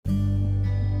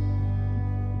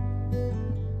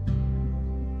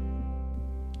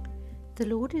The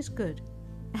Lord is good,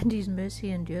 and His mercy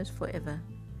endures forever.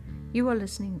 You are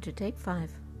listening to Take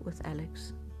 5 with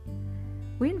Alex.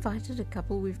 We invited a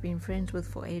couple we've been friends with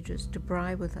for ages to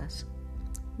braai with us.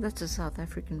 That's a South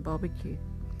African barbecue.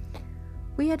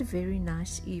 We had a very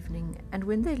nice evening, and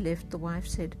when they left, the wife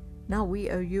said, "Now we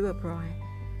owe you a braai."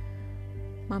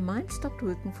 My mind stopped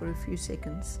working for a few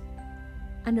seconds.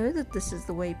 I know that this is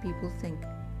the way people think,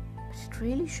 but it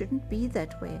really shouldn't be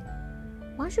that way.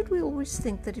 Why should we always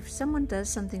think that if someone does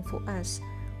something for us,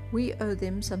 we owe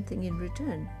them something in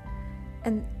return?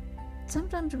 And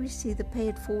sometimes we see the pay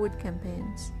it forward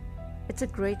campaigns. It's a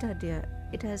great idea.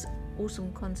 It has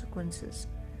awesome consequences.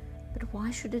 But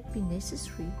why should it be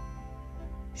necessary?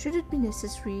 Should it be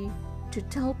necessary to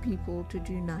tell people to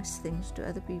do nice things to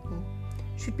other people?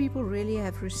 Should people really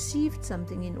have received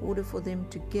something in order for them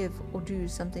to give or do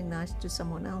something nice to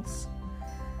someone else?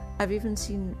 I've even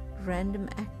seen random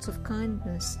acts of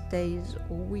kindness days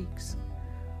or weeks.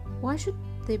 Why should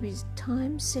there be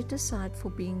time set aside for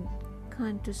being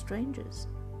kind to strangers?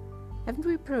 Haven't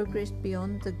we progressed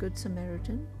beyond the Good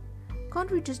Samaritan? Can't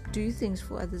we just do things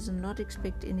for others and not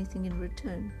expect anything in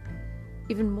return?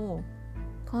 Even more,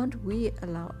 can't we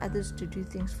allow others to do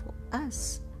things for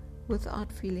us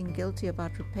without feeling guilty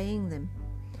about repaying them?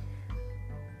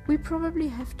 We probably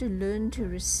have to learn to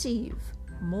receive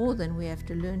more than we have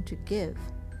to learn to give.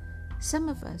 Some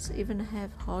of us even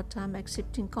have a hard time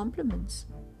accepting compliments.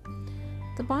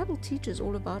 The Bible teaches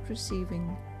all about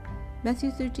receiving. Matthew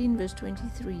 13 verse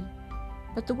 23.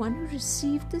 But the one who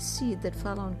received the seed that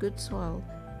fell on good soil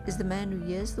is the man who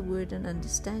hears the word and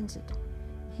understands it.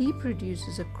 He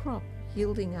produces a crop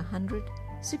yielding 100,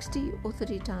 60 or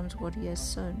 30 times what he has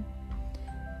sown.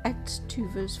 Acts 2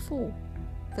 verse 4.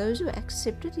 Those who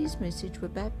accepted his message were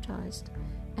baptized,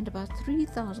 and about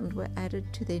 3,000 were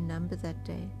added to their number that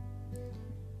day.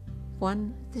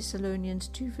 1 Thessalonians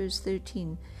 2 verse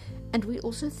 13. And we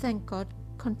also thank God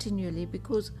continually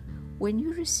because when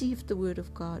you received the word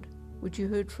of God, which you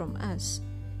heard from us,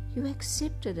 you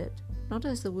accepted it, not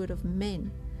as the word of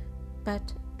men,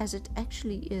 but as it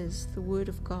actually is, the word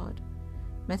of God.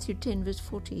 Matthew 10 verse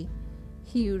 40.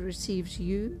 He who receives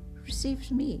you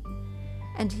receives me,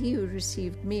 and he who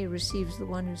received me receives the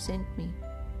one who sent me.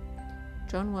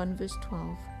 John 1 verse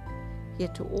 12.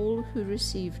 Yet to all who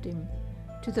received him,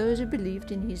 to those who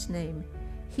believed in his name,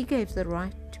 he gave the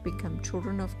right to become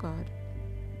children of God.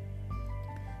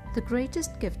 The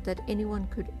greatest gift that anyone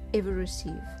could ever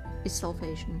receive is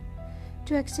salvation,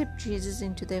 to accept Jesus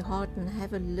into their heart and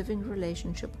have a living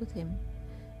relationship with him,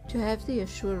 to have the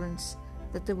assurance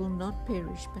that they will not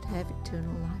perish but have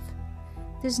eternal life.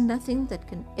 There's nothing that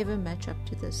can ever match up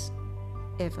to this,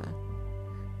 ever.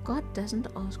 God doesn't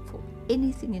ask for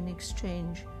anything in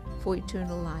exchange for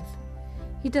eternal life.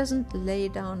 He doesn't lay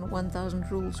down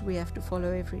 1,000 rules we have to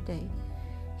follow every day.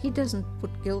 He doesn't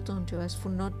put guilt onto us for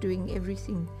not doing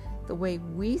everything the way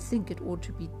we think it ought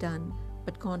to be done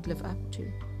but can't live up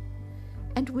to.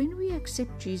 And when we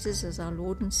accept Jesus as our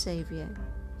Lord and Savior,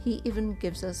 He even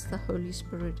gives us the Holy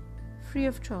Spirit, free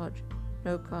of charge,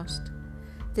 no cost.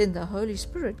 Then the Holy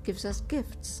Spirit gives us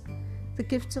gifts, the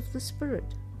gifts of the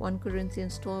Spirit, 1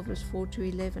 Corinthians 12 verse 4 to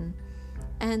 11,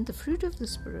 and the fruit of the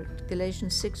Spirit,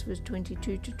 Galatians 6 verse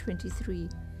 22 to 23.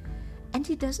 And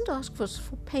He doesn't ask us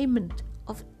for payment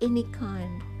of any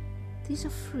kind. These are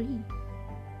free.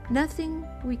 Nothing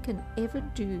we can ever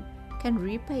do can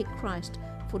repay Christ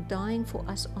for dying for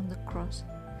us on the cross.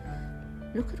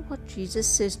 Look at what Jesus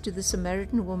says to the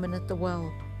Samaritan woman at the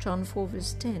well, John 4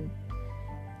 verse 10.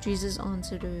 Jesus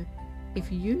answered her,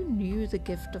 "If you knew the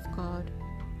gift of God,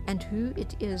 and who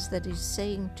it is that is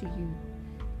saying to you,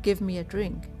 'Give me a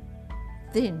drink,'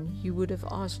 then you would have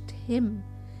asked him,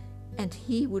 and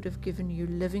he would have given you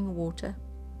living water."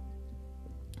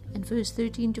 In verse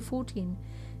 13 to 14,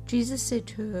 Jesus said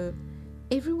to her,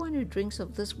 "Everyone who drinks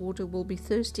of this water will be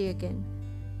thirsty again,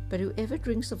 but whoever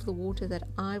drinks of the water that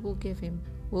I will give him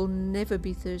will never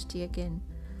be thirsty again.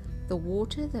 The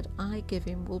water that I give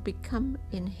him will become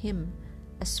in him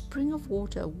a spring of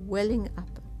water welling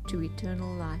up to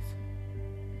eternal life."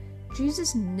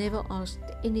 Jesus never asked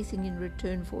anything in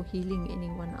return for healing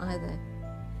anyone either.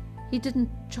 He didn't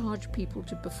charge people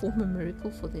to perform a miracle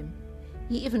for them.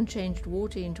 He even changed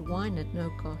water into wine at no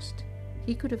cost.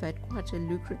 He could have had quite a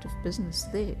lucrative business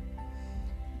there.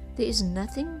 There is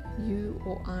nothing you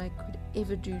or I could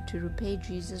ever do to repay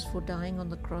Jesus for dying on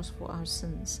the cross for our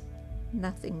sins.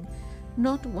 Nothing.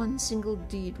 Not one single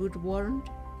deed would warrant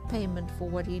payment for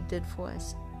what He did for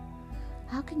us.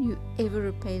 How can you ever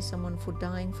repay someone for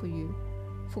dying for you,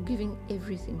 for giving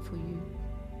everything for you?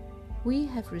 We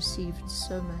have received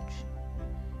so much,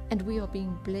 and we are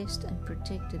being blessed and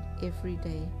protected every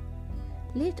day.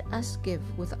 Let us give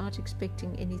without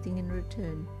expecting anything in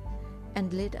return,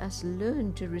 and let us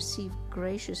learn to receive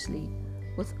graciously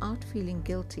without feeling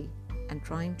guilty and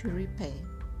trying to repay.